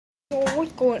So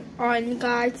what's going on,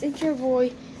 guys? It's your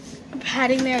boy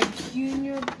Patty Mayo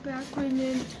Jr. back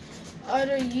with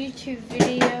another YouTube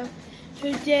video.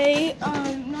 Today,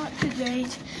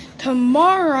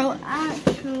 tomorrow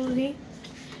actually.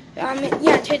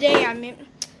 Today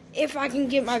if I can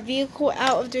get my vehicle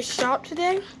out of the shop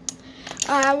today,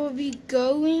 I will be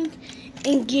going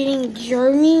and getting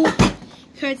Jeremy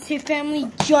because his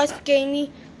family just gave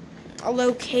me a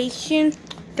location.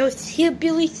 Those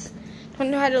hillbillies don't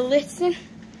know how to listen.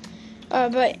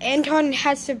 But Anton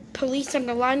has the police on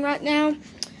the line right now.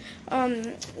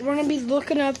 We're gonna be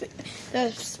looking up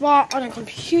the spot on a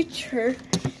computer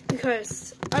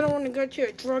because I don't want to go to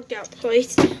a drugged out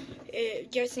place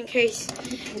just in case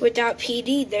without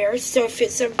PD there. So if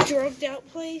it's a drugged out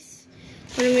place,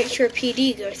 I want to make sure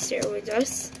PD goes there with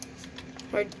us,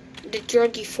 or the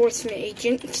drug enforcement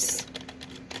agents.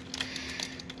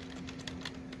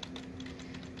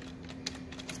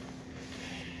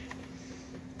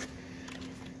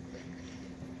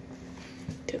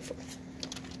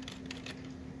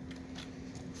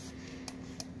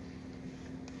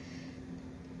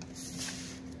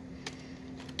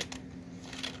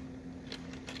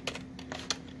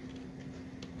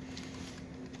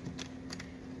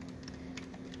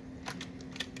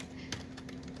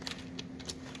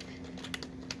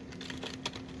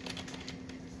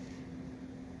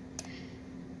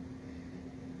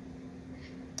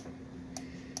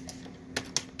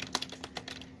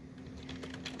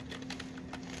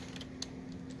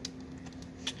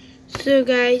 So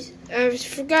guys, I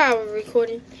forgot I was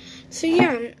recording. So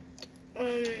yeah,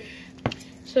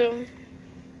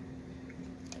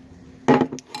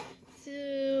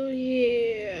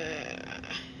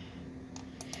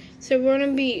 so we're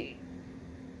gonna be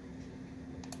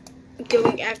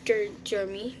going after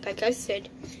Jeremy, like I said.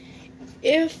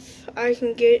 If I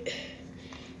can get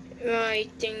my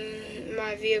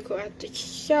vehicle at the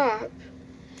shop,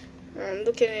 I'm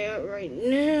looking it up right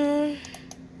now.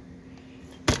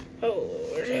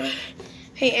 Oh,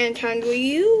 hey Anton, will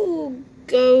you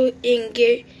go and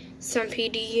get some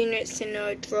PD units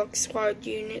and drug squad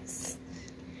units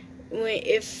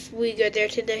if we go there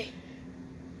today?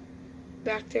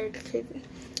 Back there,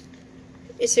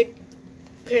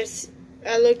 because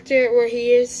I looked at where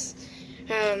he is.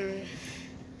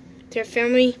 Their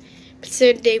family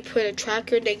said they put a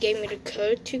tracker. They gave me the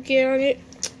code to get on it,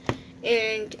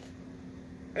 and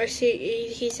I see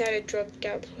he's at a drugged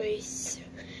out place.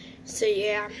 So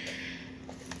yeah.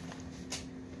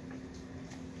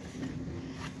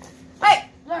 Hey,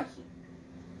 Lucky.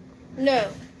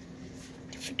 No.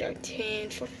 For dark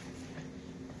 10 for.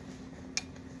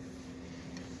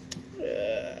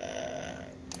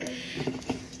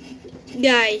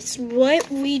 Guys, what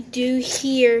we do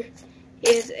here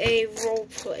is a role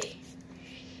play.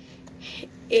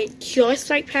 It's just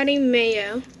like Patty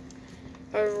Mayo,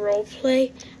 a role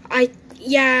play. I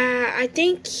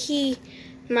think he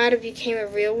might have became a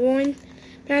real one,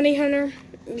 bounty hunter,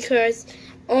 because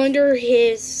under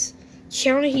his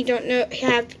channel he don't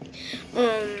have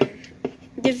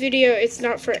the video. It's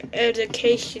not for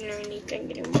education or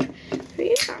anything anymore. So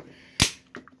yeah.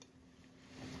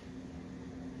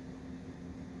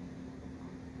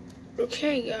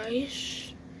 Okay,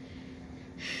 guys.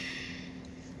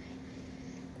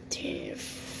 10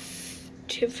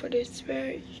 for this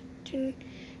batch. Show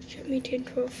me 10,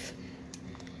 12.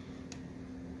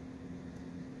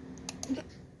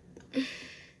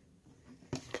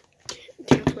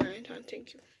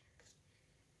 Thank you.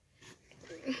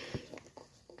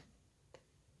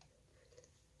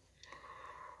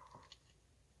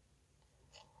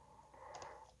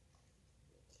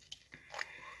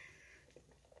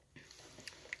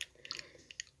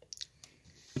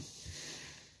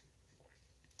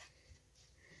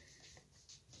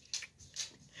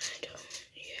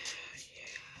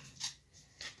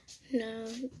 No,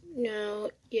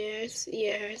 yes, no,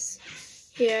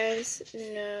 yes,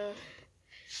 no,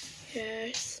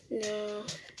 yes, no,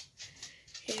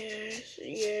 yes,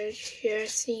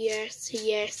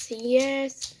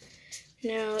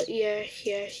 no,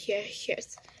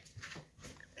 yes.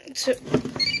 So,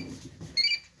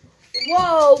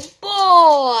 whoa,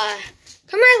 boy!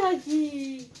 Come here,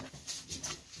 Lucky!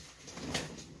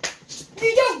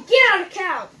 You don't get on the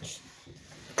couch!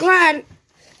 Glad.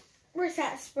 Where's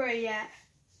that spray at?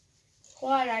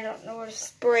 Glad I don't know where the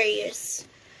spray is.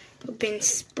 I've been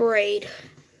sprayed.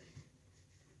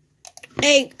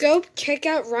 Hey, go check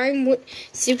out Ryan Wood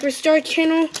Superstar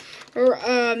channel, or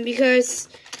because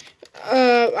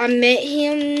I met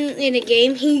him in a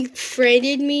game. He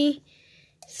friended me.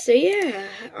 So yeah,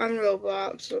 on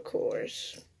Roblox, of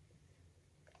course.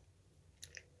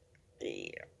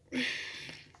 Yeah.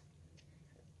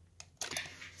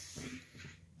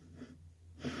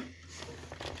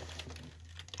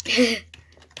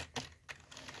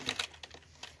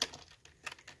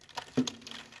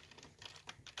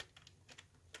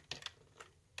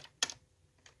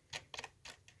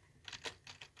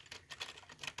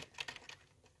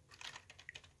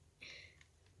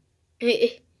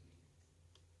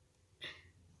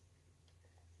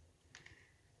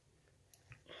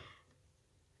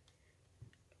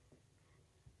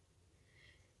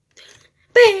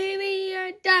 Baby,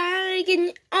 I'm dying in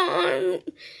your arms.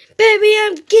 Baby,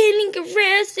 I'm getting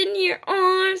caressed in your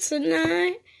arms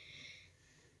tonight.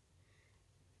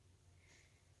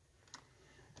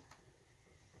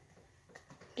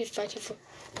 Just fighting for.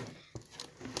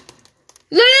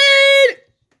 Learn!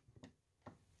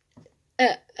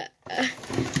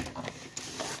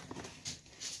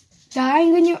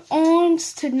 Dying in your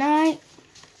arms tonight.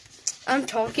 I'm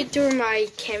talking through my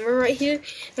camera right here.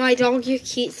 My dog here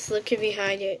keeps looking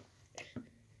behind it.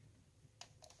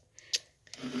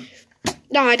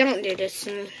 No, I don't do this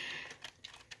to me.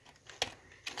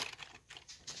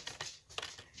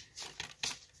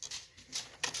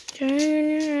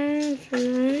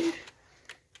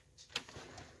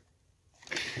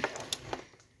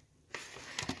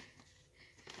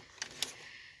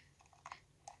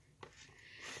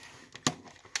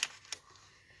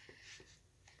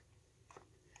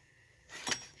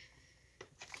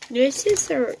 This is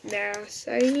the mouse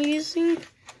I'm using.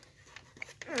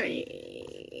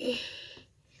 I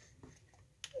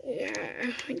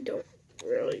don't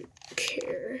really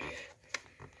care.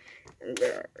 I'm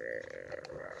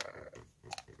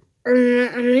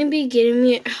gonna be getting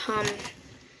me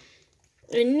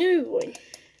a new one.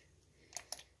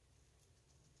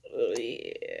 Oh,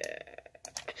 yeah.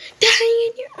 Dying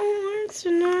in your arms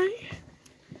tonight.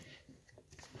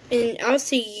 And I'll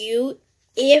see you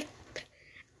if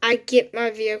I get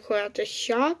my vehicle out the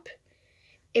shop.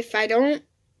 If I don't,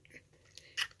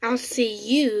 I'll see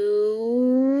you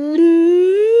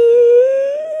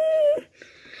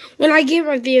when I get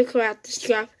my vehicle out the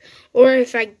shop. Or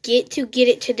if I get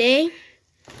it today.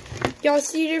 Y'all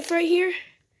see this right here?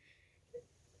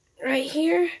 Right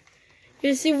here.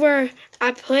 You see where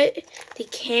I put the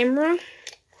camera?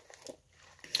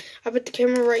 I put the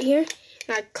camera right here.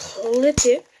 And I clip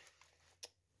it.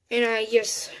 And I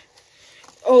just...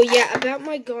 Oh, yeah, about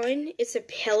my gun. It's a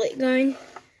pellet gun.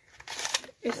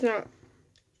 It's not...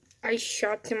 I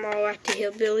shot them all at the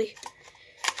hillbilly.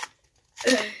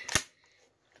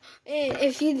 And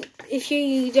if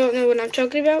you don't know what I'm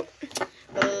talking about,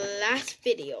 the last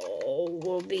video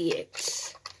will be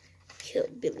it.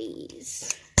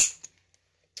 Hillbillies.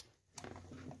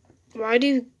 Why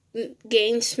do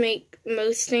games make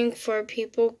most things for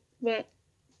people won't?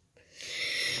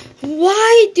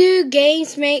 Why do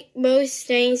games make most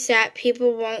things that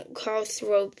people won't call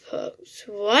Roblox?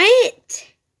 What?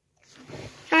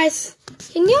 Guys,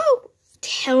 can you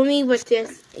tell me what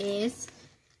this is?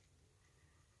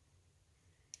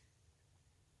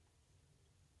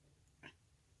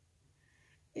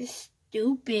 It's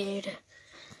stupid.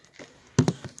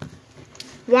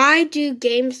 Why do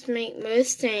games make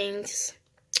most things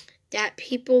that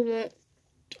people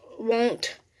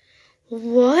won't?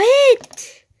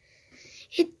 What?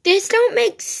 This don't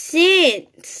make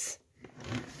sense.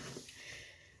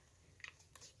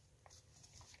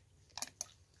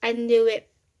 I knew it.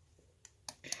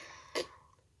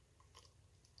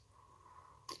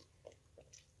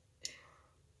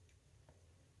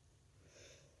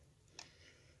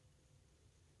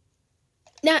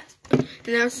 Now,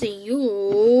 and I'll see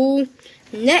you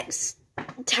next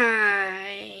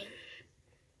time.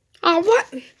 Oh,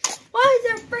 what? Why is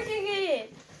there freaking in?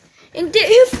 And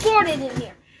who farted in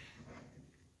here?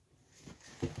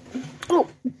 Oh.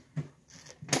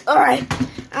 Alright.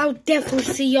 I'll definitely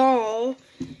see y'all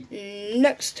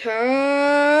next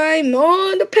time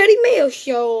on the Petty Mail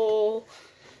Show.